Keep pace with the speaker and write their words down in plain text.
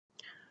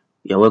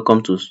You're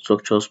welcome to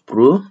Structures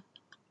Pro.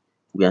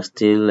 We are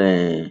still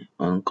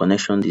on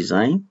connection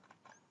design.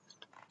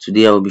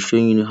 Today I will be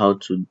showing you how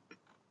to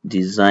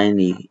design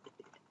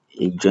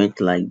a joint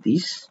like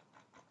this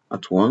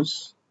at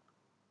once.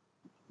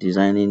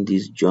 Designing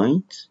this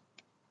joint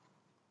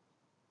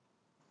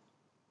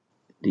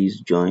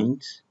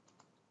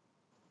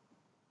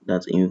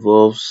that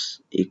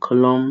involves a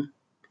column,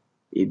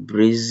 a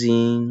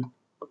bracing,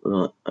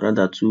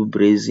 rather two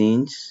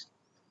bracings,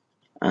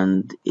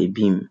 and a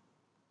beam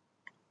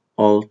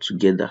all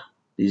together.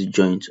 This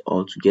joint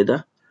all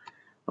together.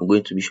 I'm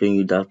going to be showing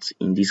you that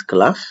in this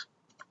class.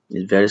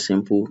 It's very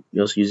simple,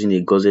 just using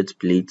a gusset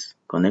plate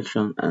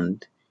connection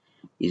and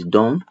it's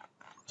done.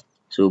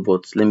 So,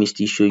 but let me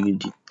still show you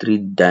the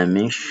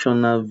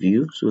three-dimensional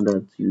view so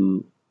that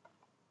you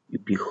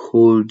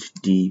behold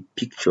the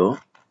picture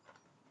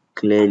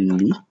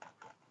clearly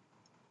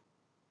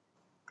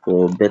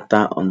for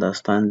better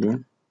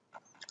understanding.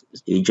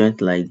 A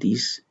joint like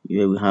this,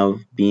 where we have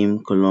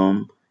beam,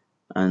 column,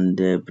 and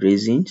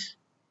bracings,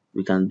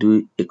 we can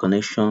do a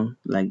connection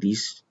like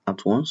this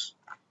at once.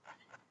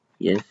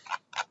 Yes.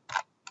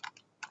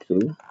 So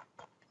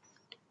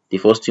the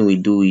first thing we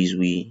do is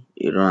we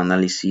run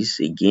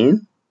analysis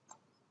again.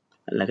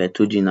 Like I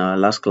told you in our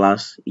last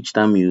class, each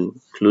time you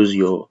close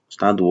your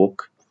start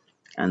work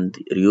and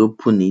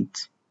reopen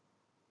it,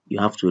 you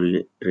have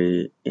to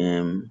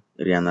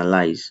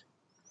reanalyze.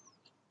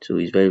 So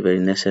it's very, very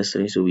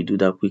necessary. So we do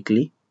that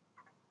quickly.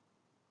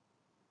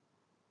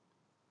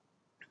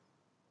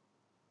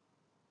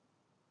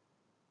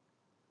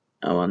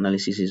 Our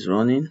analysis is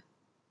running.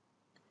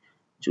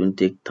 It won't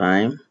take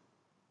time.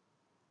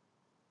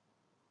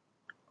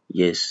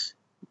 Yes,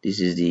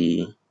 this is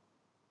we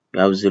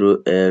have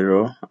 0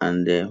 error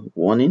and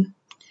warning.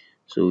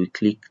 So we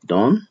click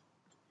done.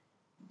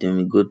 Then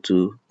we go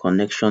to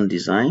connection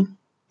design.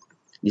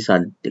 These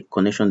are the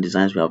connection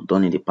designs we have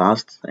done in the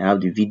past. I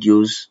have the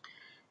videos,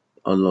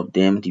 all of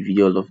them. The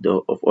video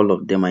of all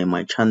of them are in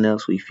my channel.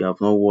 So if you have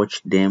not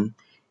watched them,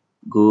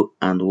 go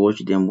and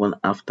watch them one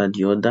after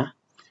the other.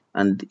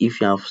 And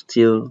if you have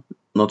still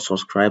not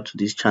subscribed to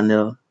this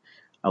channel,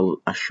 I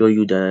will assure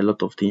you there are a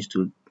lot of things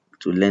to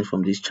learn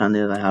from this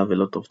channel. I have a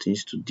lot of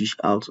things to dish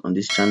out on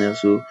this channel,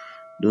 so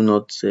do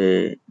not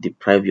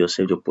deprive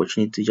yourself the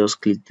opportunity.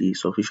 Just click the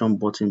subscription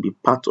button, be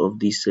part of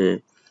this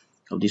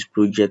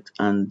project,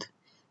 and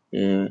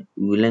we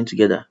will learn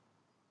together.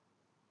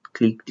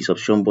 Click the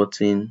subscription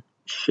button,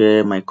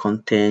 share my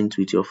content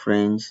with your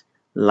friends,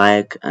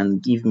 like,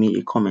 and give me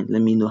a comment.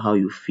 Let me know how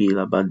you feel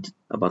about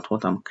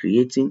what I'm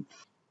creating.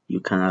 You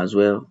can as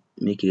well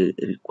make a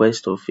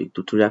request of a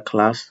tutorial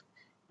class,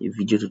 a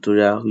video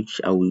tutorial,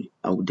 which I will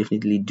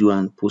definitely do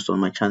and post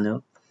on my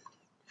channel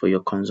for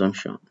your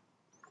consumption.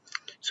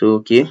 So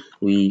okay,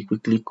 we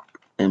quickly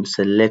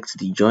select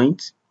the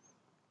joint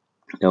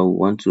that we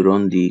want to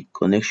run the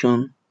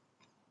connection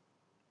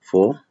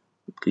for.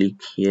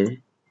 Click here,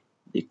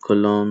 the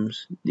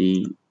columns,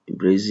 the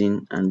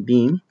bracing and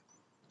beam.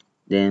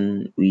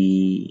 Then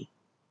we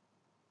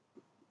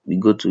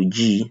go to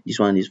G. This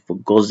one is for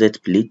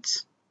gusset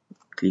plate.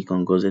 Click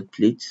on gusset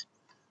plate.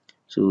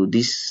 So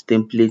this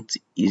template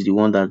is the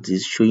one that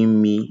is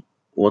showing me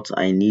what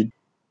I need.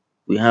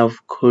 We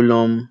have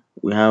column,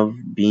 we have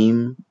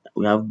beam,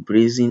 we have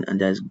bracing,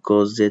 and there's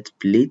gusset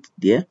plate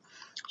there.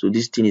 So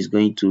this thing is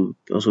going to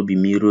also be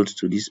mirrored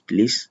to this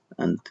place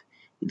and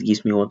it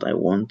gives me what I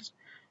want.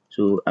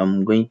 So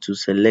I'm going to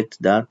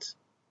select that.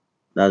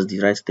 That's the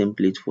right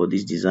template for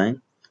this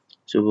design.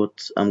 So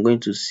but I'm going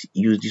to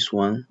use this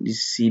one,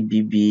 this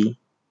CBB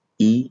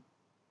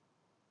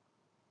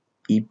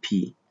EP.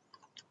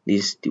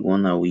 This is the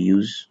one I will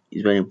use.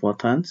 It's very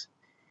important.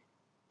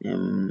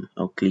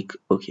 I'll click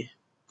OK.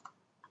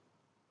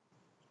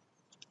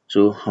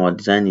 So our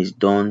design is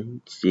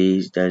done. It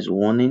says there's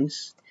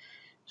warnings.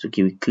 So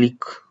okay, we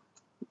click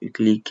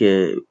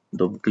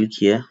double click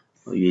here,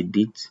 or you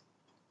edit.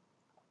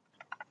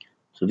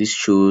 So this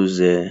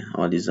shows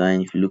our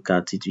design. If you look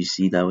at it, we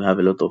see that we have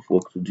a lot of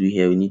work to do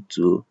here. We need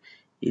to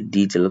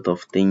edit a lot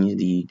of things.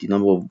 The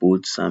number of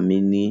bolts are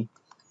many.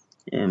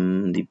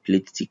 The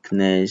plate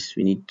thickness.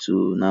 We need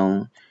to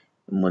now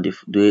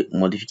do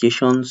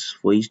modifications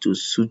for it to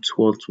suit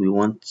what we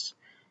want.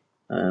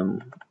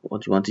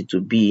 What you want it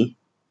to be.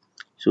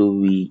 So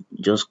we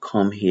just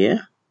come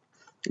here.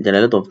 There are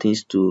a lot of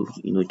things to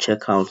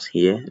check out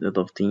here. A lot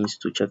of things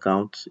to check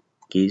out.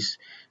 Case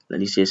like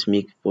this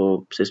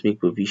seismic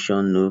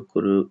provision, no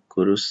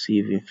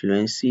corrosive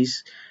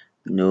influences,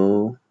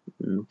 no.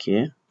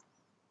 Okay.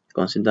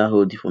 Consider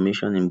hole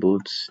deformation in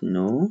bolts,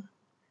 no.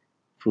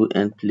 Full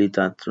end plate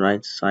at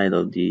right side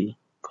of the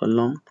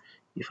column.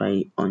 If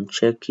I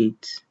uncheck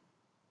it,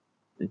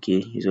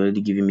 okay, it's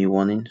already giving me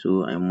warning,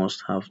 so I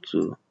must have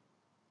to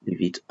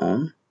leave it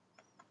on.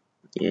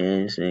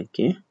 Yes,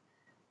 okay.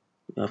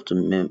 You have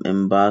to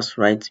emboss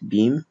right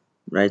beam.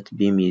 Right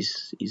beam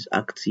is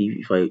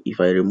active.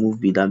 If I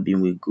remove it, that beam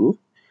will go.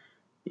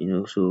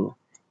 So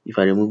if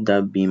I remove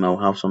that beam, I'll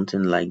have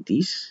something like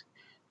this.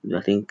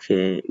 I think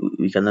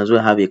we can as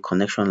well have a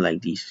connection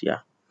like this, yeah.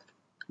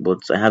 But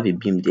I have a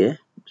beam there,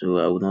 So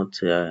I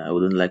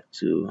wouldn't like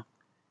to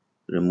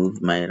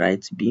remove my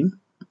right beam.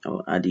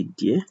 I'll add it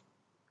there.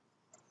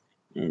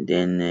 And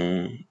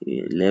then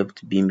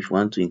left beam, if you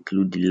want to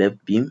include the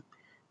left beam,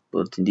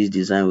 but in this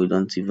design we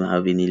don't even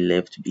have any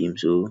left beam,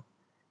 so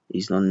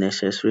it's not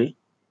necessary.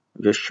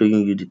 I'm just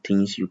showing you the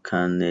things you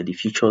can, the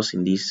features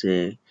in this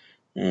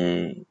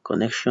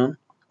connection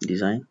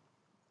design.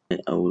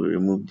 I will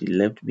remove the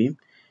left beam.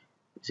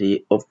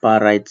 The upper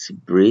right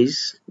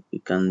brace, you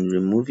can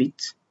remove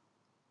it.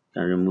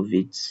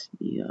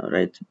 The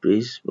right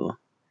brace, but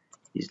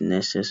it's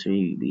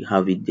necessary. We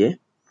have it there.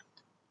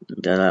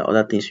 There are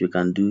other things we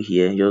can do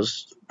here.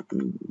 Just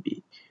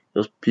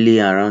play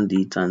around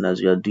it, and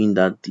as you are doing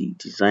that, the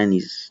design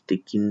is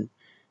taking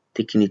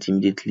it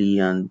immediately,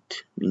 and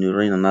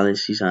running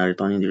analysis and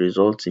returning the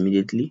results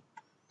immediately.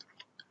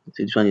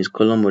 So this one is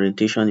column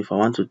orientation. If I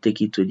want to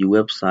take it to the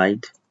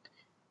website,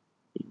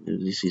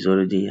 this is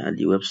already at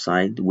the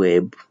website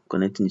web,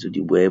 connecting to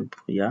the web.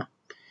 Yeah,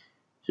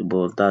 so,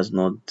 but that's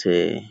not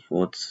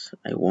what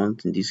I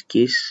want in this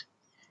case.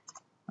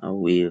 I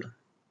will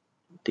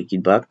take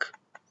it back.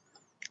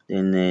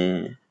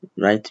 Then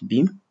right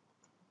beam.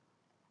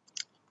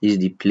 This is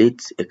the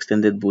plate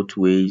extended both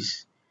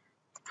ways.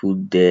 Full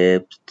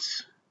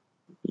depth.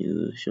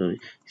 So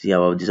see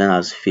our design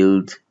has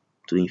failed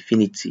to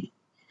infinity.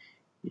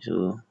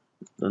 So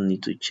don't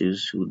need to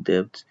choose full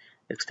depth.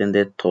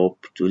 Extended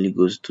top, it only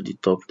goes to the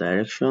top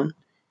direction.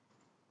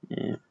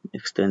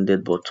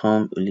 Extended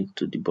bottom only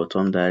to the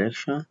bottom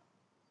direction.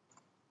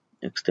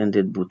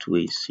 Extended both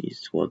ways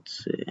is what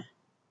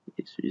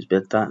is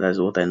better. That's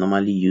what I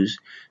normally use.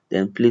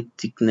 Then plate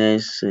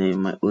thickness,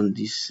 my own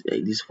this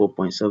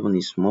 4.7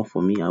 is small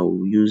for me. I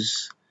will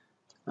use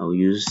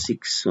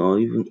 6 or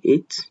even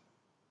 8.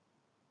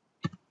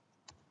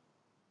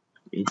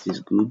 8 is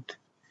good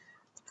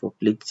for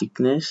plate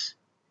thickness.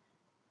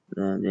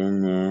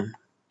 Then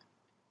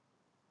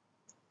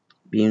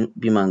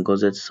beam and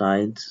gusset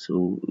sides,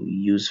 so we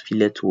use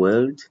fillet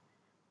weld.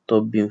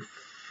 Top beam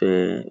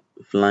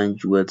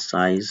flange weld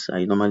size,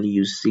 I normally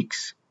use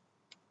 6.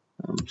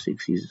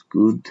 6 is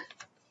good.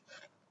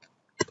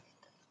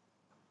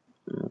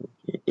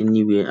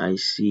 Anywhere I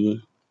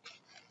see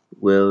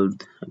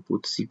weld, I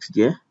put 6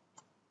 there.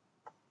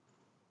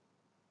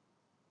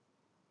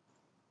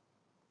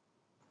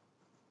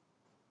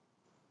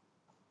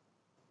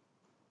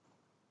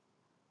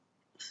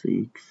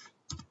 Six.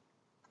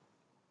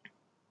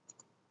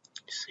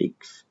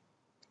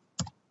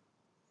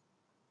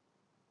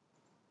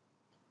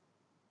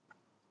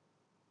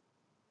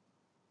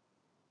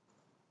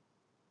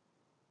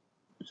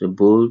 The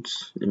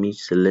bolts, let me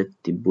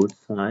select the bolt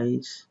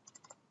size,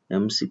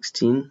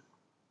 M16.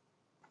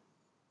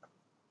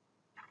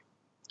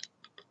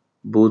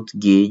 Bolt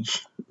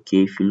gauge,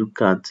 okay, if you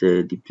look at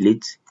the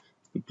plate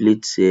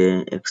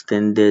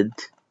extended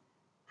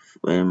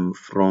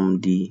from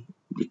the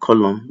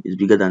column is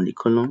bigger than the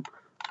column,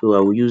 so I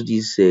will use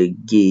this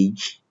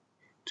gauge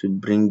to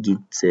bring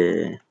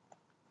it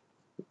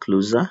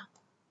closer.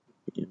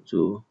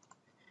 So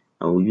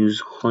I will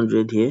use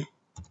 100 here.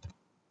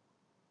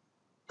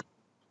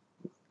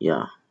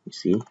 Yeah, you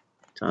see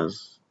it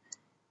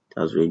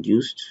has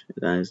reduced.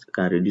 I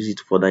can reduce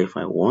it further if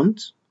I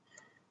want,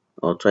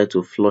 or try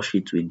to flush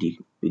it with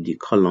the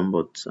column,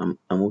 but I'm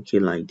okay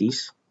like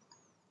this.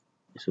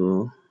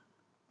 So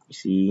you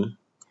see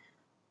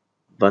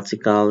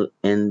vertical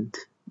end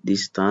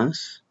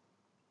distance,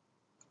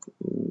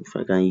 if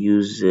I can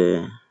use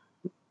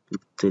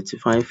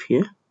 35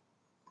 here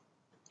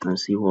and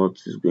see what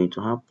is going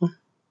to happen.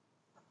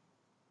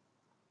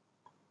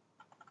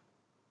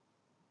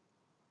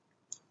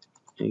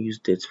 I use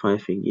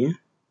 35 again.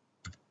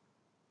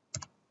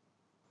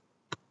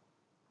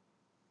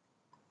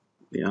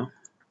 Yeah,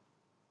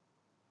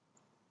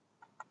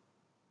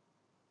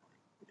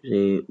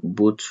 the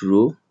both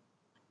row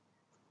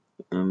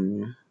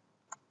um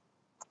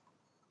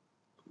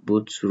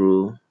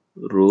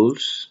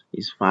rolls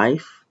is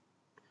 5.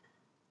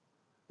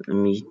 Let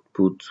me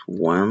put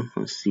 1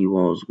 and see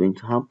what was going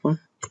to happen.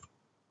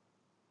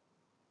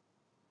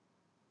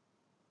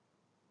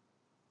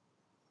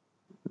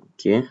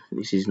 Okay,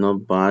 this is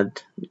not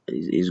bad.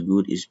 It's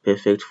good. It's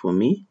perfect for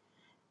me,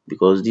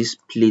 because this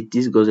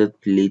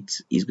gusset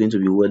plate is going to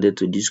be welded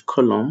to this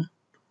column,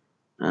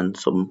 and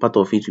some part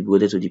of it will be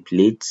welded to the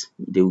plate.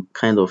 They will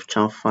kind of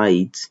chamfer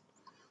it,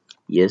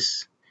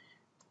 yes,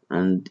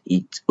 and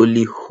it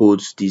only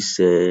holds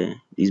this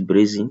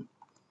bracing,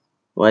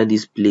 while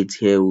this plate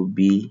here will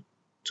be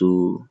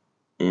to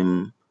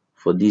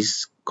for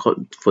this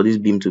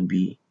beam to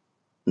be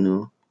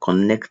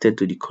connected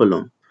to the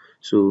column.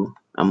 So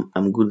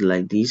I'm good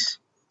like this.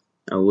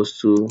 I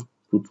also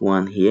put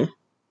one here,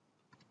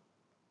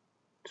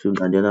 so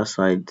that the other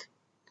side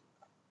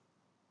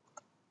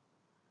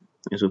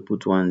also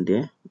put one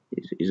there.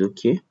 Is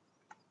okay.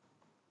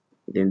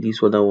 Then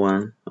this other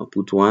one, I'll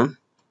put one.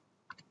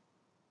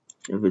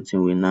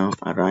 Everything will now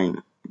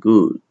align.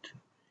 Good,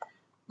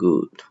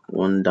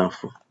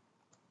 wonderful.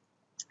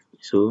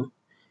 So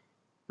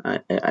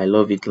I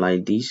love it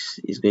like this.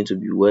 It's going to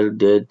be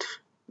welded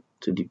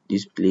to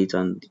this plate,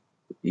 and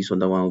this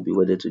other one will be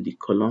welded to the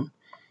column.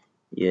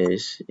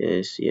 Yes,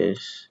 yes,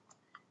 yes.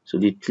 So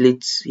the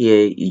plates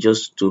here is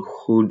just to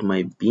hold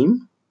my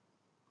beam.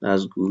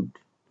 That's good.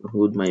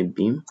 Hold my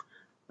beam,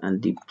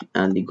 and the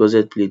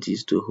gusset plate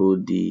is to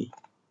hold the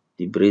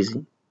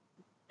bracing.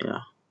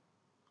 Yeah,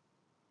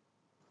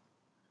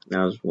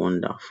 that's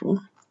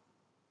wonderful.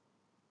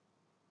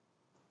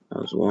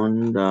 That's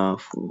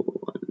wonderful,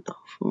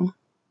 wonderful.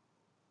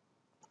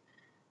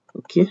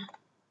 Okay.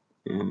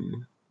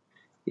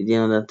 Is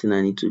there another thing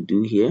I need to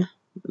do here?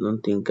 I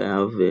don't think I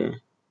have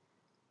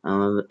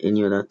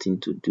any other thing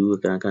to do.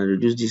 I can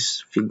reduce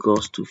these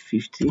figures to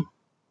 50.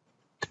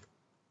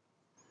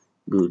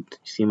 Good.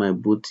 See, my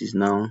boot is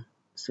now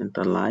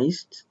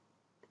centralized.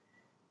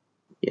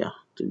 Yeah,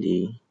 to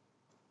the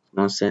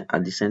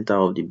at the center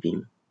of the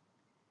beam.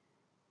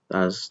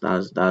 That's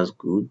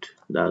good.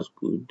 That's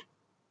good.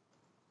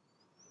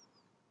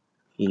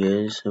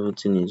 Yes,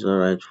 everything is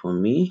alright for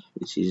me.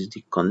 This is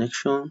the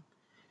connection.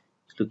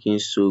 It's looking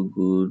so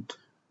good.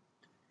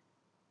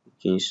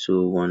 Looking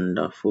so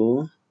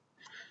wonderful.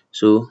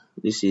 So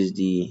this is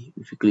the,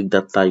 if you click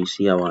data, you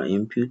see our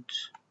input.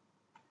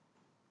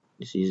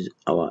 This is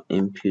our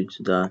input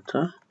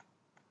data.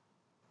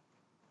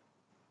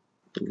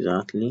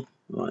 Exactly,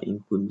 our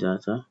input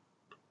data.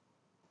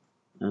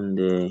 And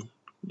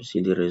you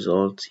see the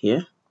results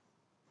here.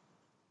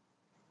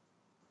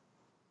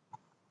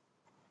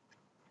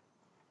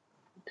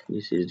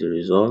 This is the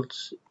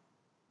results.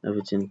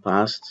 Everything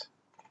passed.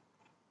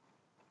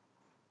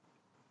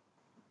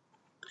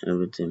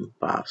 Everything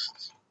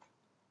passed.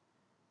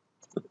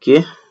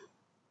 Okay,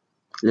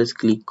 let's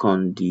click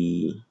on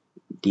the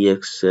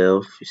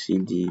DXL. You see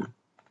the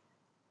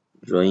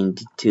drawing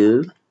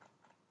detail.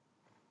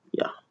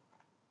 Yeah,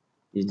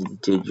 this is the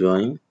detail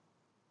drawing.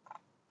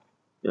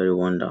 Very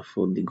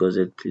wonderful. The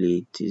gusset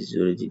plate is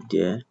already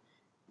there.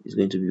 It's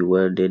going to be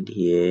welded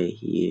here,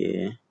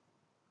 here,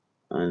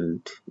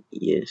 and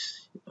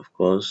yes, of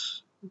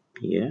course,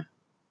 here.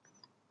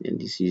 And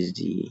this is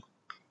the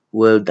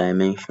weld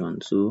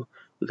dimension. So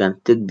we can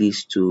take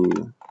this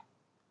to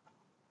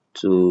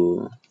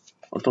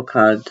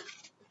AutoCAD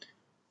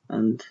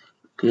and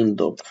clean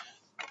it up.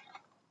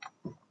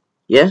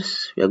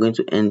 Yes, we are going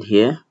to end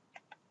here.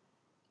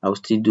 I will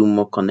still do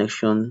more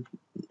connection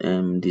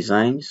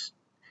designs,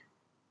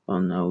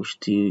 and I will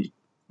still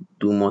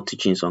do more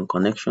teachings on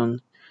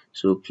connection.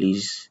 So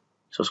please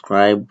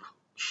subscribe,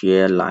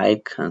 share,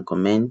 like, and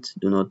comment.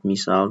 Do not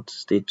miss out.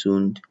 Stay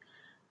tuned,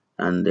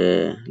 and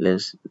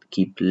let's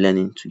keep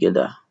learning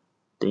together.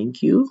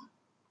 Thank you.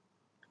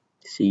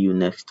 See you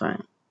next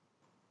time.